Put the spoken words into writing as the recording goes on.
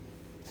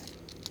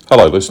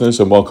Hello listeners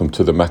and welcome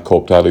to the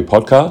MacCorp Daily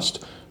Podcast,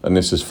 and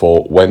this is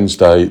for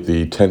Wednesday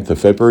the 10th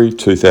of February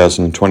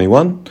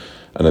 2021,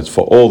 and it's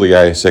for all the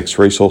ASX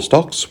resource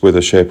stocks with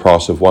a share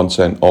price of 1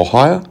 cent or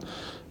higher,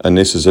 and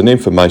this is an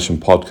information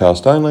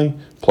podcast only.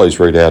 Please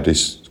read our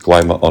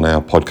disclaimer on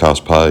our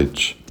podcast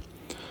page.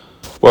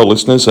 Well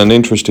listeners, an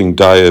interesting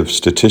day of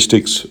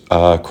statistics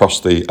across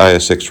the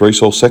ASX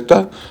resource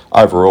sector.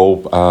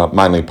 Overall,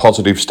 mainly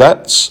positive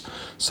stats.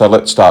 So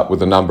let's start with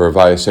the number of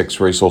ASX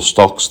resource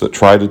stocks that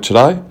traded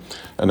today.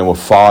 And there were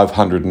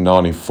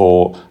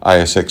 594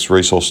 ASX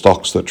resource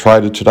stocks that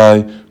traded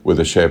today with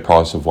a share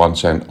price of 1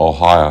 cent or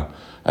higher.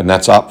 And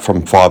that's up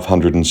from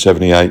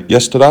 578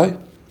 yesterday.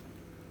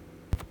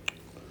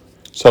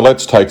 So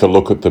let's take a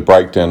look at the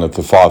breakdown of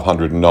the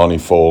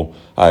 594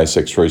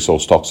 ASX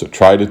resource stocks that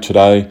traded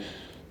today.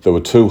 There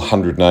were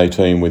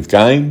 218 with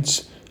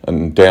gains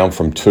and down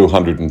from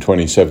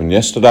 227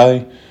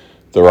 yesterday.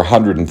 There were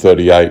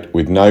 138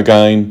 with no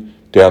gain,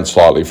 down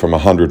slightly from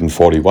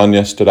 141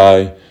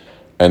 yesterday.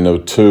 And there were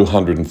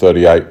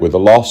 238 with a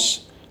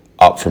loss,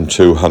 up from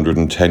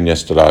 210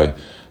 yesterday.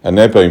 And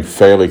they've been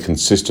fairly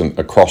consistent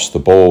across the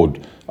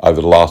board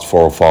over the last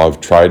 4 or 5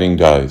 trading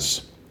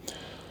days.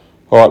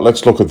 All right,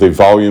 let's look at the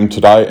volume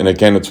today. And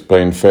again, it's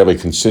been fairly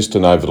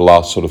consistent over the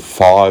last sort of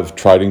 5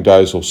 trading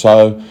days or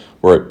so.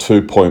 We're at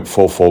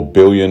 2.44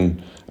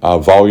 billion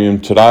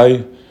volume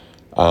today,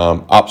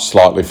 up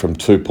slightly from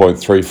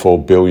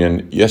 2.34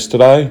 billion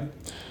yesterday.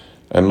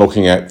 And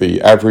looking at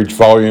the average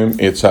volume,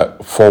 it's at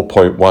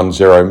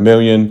 4.10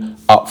 million,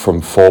 up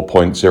from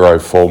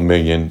 4.04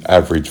 million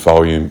average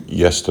volume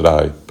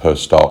yesterday per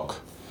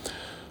stock.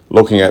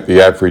 Looking at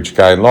the average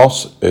gain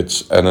loss,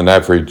 it's at an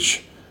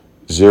average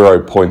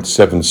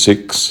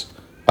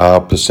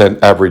 0.76%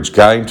 average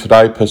gain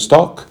today per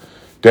stock,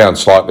 down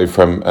slightly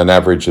from an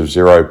average of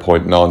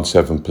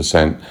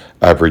 0.97%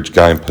 average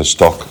gain per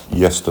stock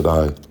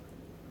yesterday.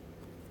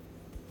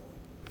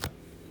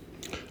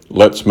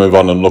 Let's move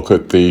on and look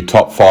at the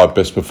top 5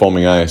 best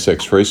performing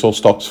ASX resource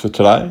stocks for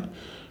today.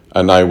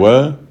 And they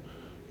were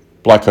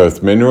Black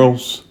Earth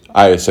Minerals,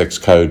 ASX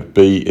code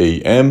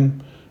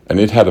BEM, and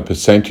it had a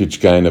percentage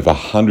gain of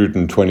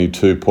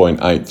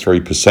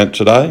 122.83%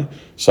 today.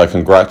 So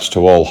congrats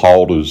to all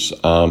holders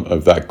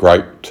of that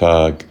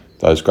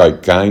those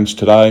great gains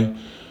today.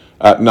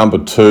 At number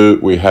 2,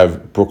 we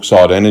have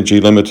Brookside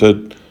Energy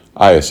Limited,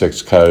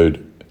 ASX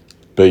code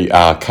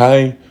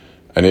BRK,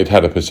 and it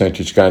had a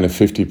percentage gain of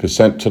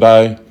 50%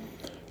 today.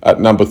 At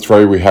number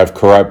 3, we have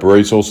Corab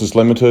Resources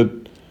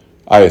Limited,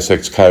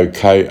 ASX code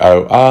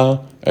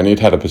KOR, and it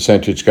had a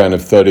percentage gain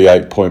of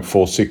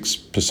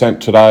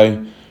 38.46%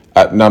 today.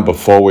 At number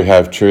 4, we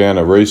have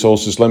Triana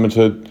Resources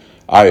Limited,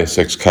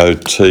 ASX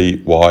code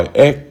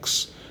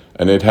TYX,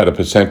 and it had a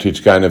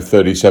percentage gain of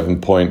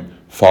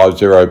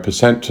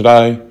 37.50%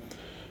 today.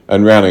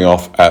 And rounding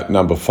off at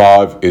number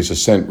 5 is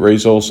Ascent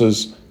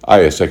Resources,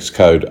 ASX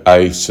code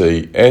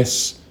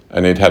ACS,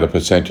 and it had a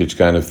percentage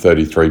gain of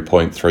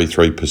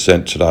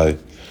 33.33% today.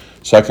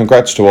 So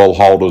congrats to all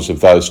holders of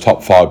those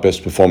top 5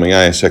 best performing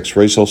ASX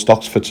resource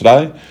stocks for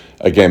today,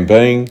 again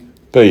being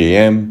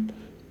BEM,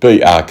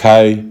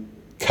 BRK,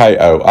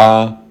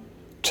 KOR,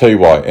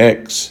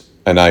 TYX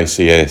and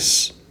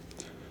ACS.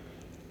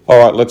 All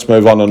right, let's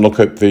move on and look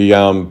at the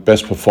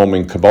best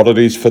performing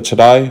commodities for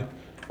today,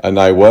 and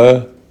they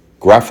were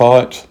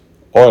graphite,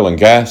 oil and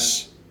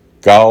gas,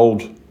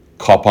 gold,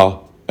 copper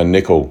and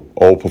nickel,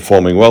 all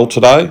performing well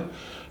today.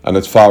 And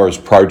as far as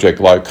project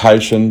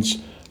locations,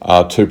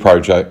 2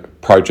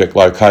 project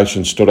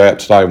locations stood out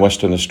today in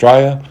Western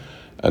Australia,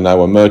 and they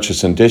were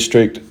Murchison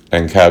District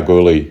and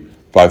Kalgoorlie,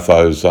 both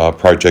those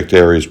project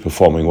areas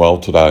performing well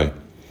today.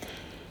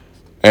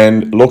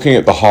 And looking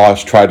at the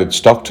highest traded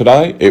stock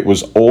today, it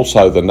was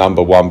also the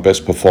number 1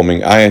 best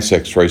performing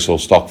ASX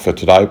resource stock for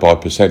today by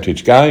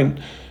percentage gain,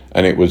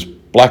 and it was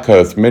Black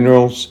Earth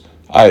Minerals,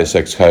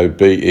 ASX code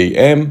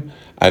BEM,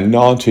 and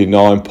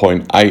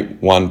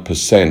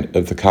 99.81%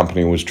 of the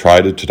company was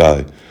traded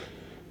today.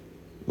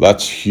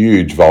 That's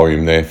huge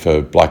volume there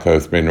for Black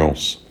Earth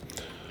Minerals.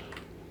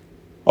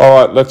 All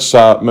right, let's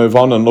move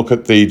on and look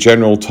at the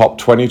general top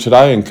 20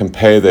 today and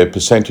compare their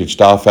percentage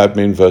staff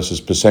admin versus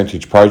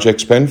percentage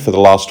project spend for the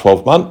last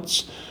 12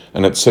 months.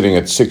 And it's sitting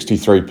at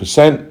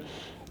 63%,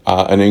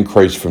 an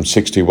increase from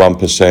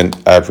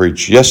 61%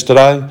 average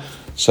yesterday.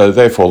 So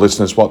therefore,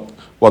 listeners, what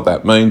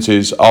that means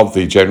is of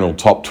the general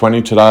top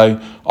 20 today,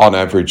 on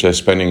average they're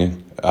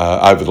spending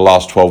over the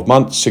last 12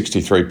 months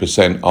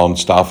 63% on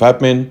staff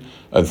admin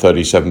and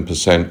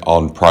 37%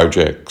 on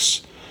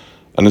projects.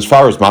 And as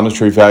far as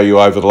monetary value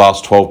over the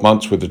last 12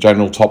 months with the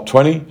general top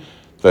 20,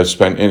 they've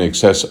spent in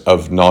excess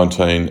of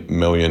 $19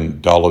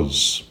 million. All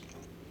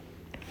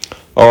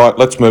right,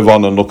 let's move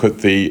on and look at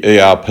the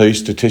ERP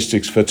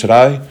statistics for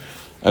today.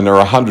 And there are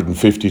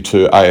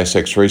 152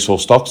 ASX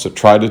resource stocks that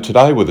traded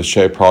today with a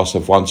share price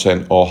of 1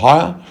 cent or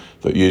higher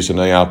that use an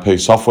ERP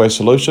software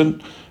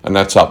solution, and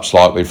that's up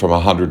slightly from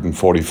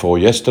 144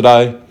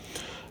 yesterday.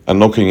 And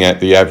looking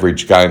at the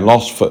average gain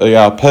loss for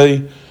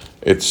ERP,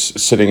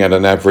 it's sitting at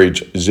an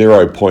average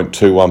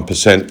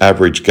 0.21%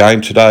 average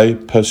gain today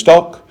per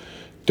stock,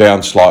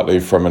 down slightly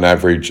from an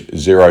average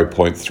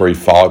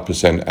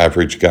 0.35%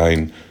 average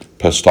gain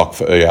per stock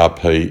for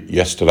ERP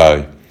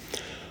yesterday.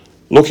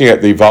 Looking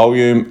at the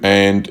volume,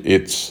 and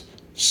it's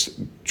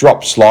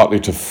dropped slightly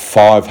to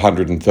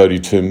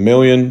 532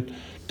 million,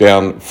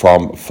 down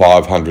from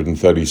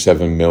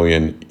 537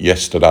 million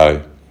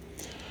yesterday.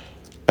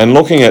 And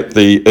looking at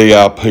the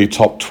ERP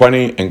top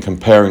 20 and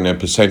comparing their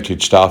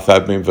percentage staff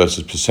admin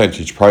versus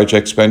percentage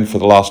project spend for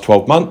the last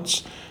 12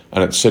 months,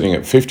 and it's sitting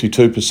at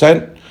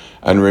 52%,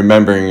 and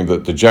remembering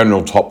that the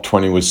general top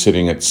 20 was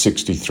sitting at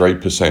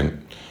 63%.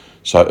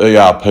 So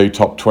ERP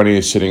top 20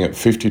 is sitting at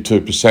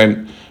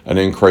 52%, an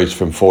increase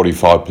from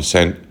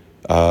 45%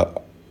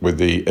 with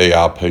the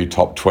ERP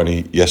top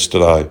 20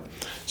 yesterday.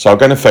 So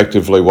again,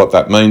 effectively what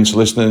that means,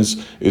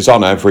 listeners, is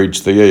on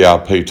average the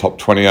ERP top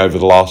 20 over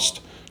the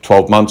last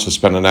 12 months has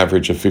spent an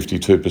average of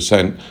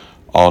 52%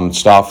 on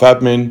staff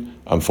admin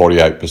and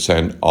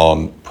 48%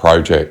 on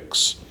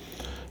projects.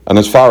 And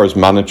as far as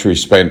monetary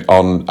spent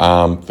on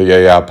the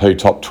ERP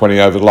top 20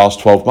 over the last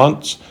 12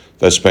 months,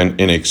 they've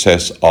spent in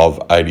excess of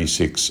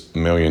 $86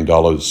 million.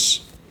 All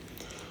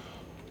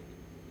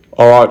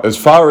right, as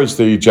far as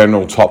the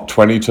general top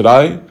 20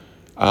 today,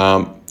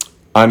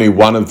 only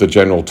one of the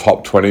general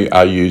top 20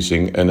 are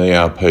using an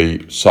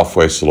ERP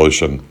software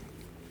solution.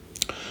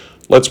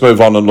 Let's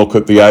move on and look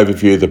at the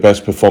overview of the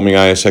best performing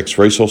ASX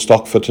resource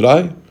stock for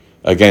today,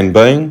 again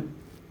being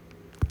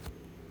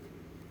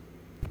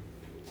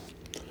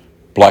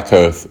Black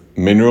Earth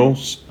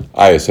Minerals,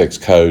 ASX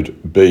code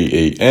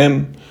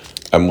BEM,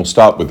 and we'll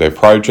start with their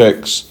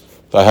projects.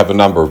 They have a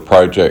number of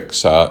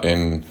projects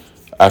in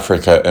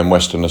Africa and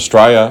Western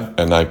Australia,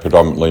 and they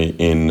predominantly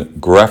in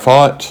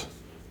graphite,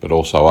 but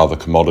also other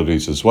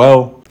commodities as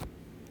well.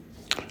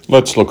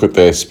 Let's look at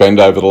their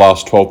spend over the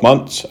last 12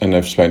 months, and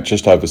they've spent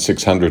just over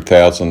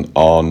 $600,000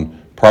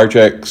 on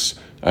projects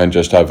and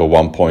just over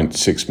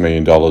 $1.6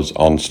 million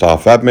on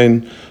staff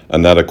admin,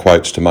 and that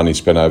equates to money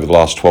spent over the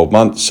last 12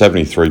 months,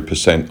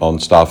 73% on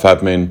staff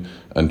admin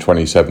and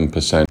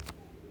 27%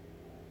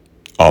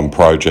 on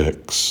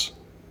projects.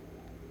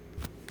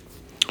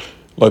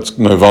 Let's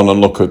move on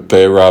and look at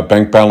their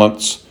bank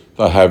balance.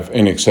 They have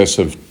in excess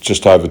of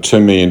just over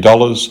 $2 million.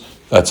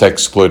 That's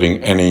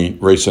excluding any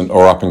recent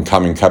or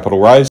up-and-coming capital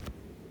raise.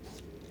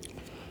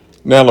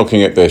 Now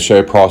looking at their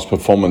share price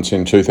performance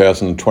in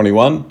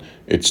 2021,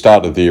 it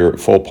started the year at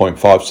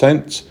 4.5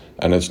 cents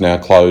and is now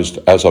closed,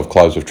 as of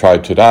close of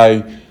trade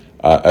today,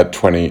 at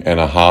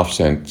 20.5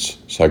 cents.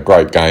 So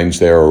great gains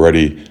there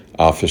already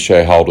for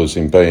shareholders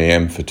in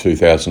BEM for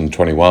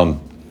 2021.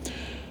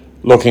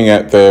 Looking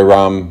at their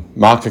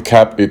market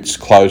cap, it's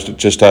closed at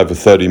just over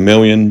 30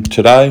 million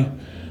today.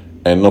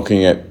 And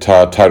looking at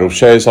total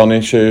shares on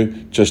issue,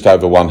 just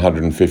over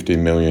 150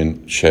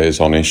 million shares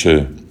on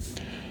issue.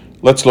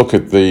 Let's look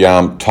at the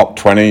top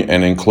 20,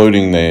 and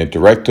including their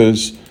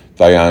directors,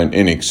 they own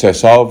in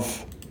excess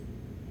of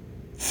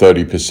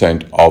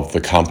 30% of the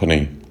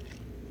company.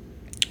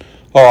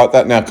 All right,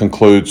 that now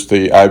concludes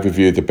the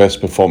overview of the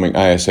best performing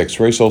ASX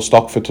resource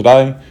stock for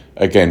today,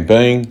 again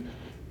being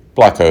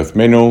Black Earth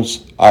Minerals,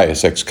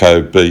 ASX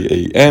code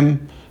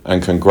BEM,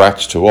 and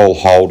congrats to all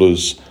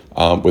holders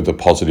with the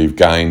positive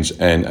gains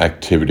and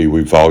activity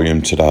with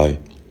volume today.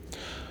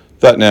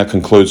 That now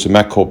concludes the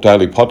MacCorp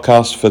Daily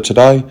Podcast for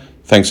today.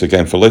 Thanks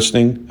again for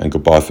listening, and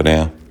goodbye for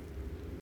now.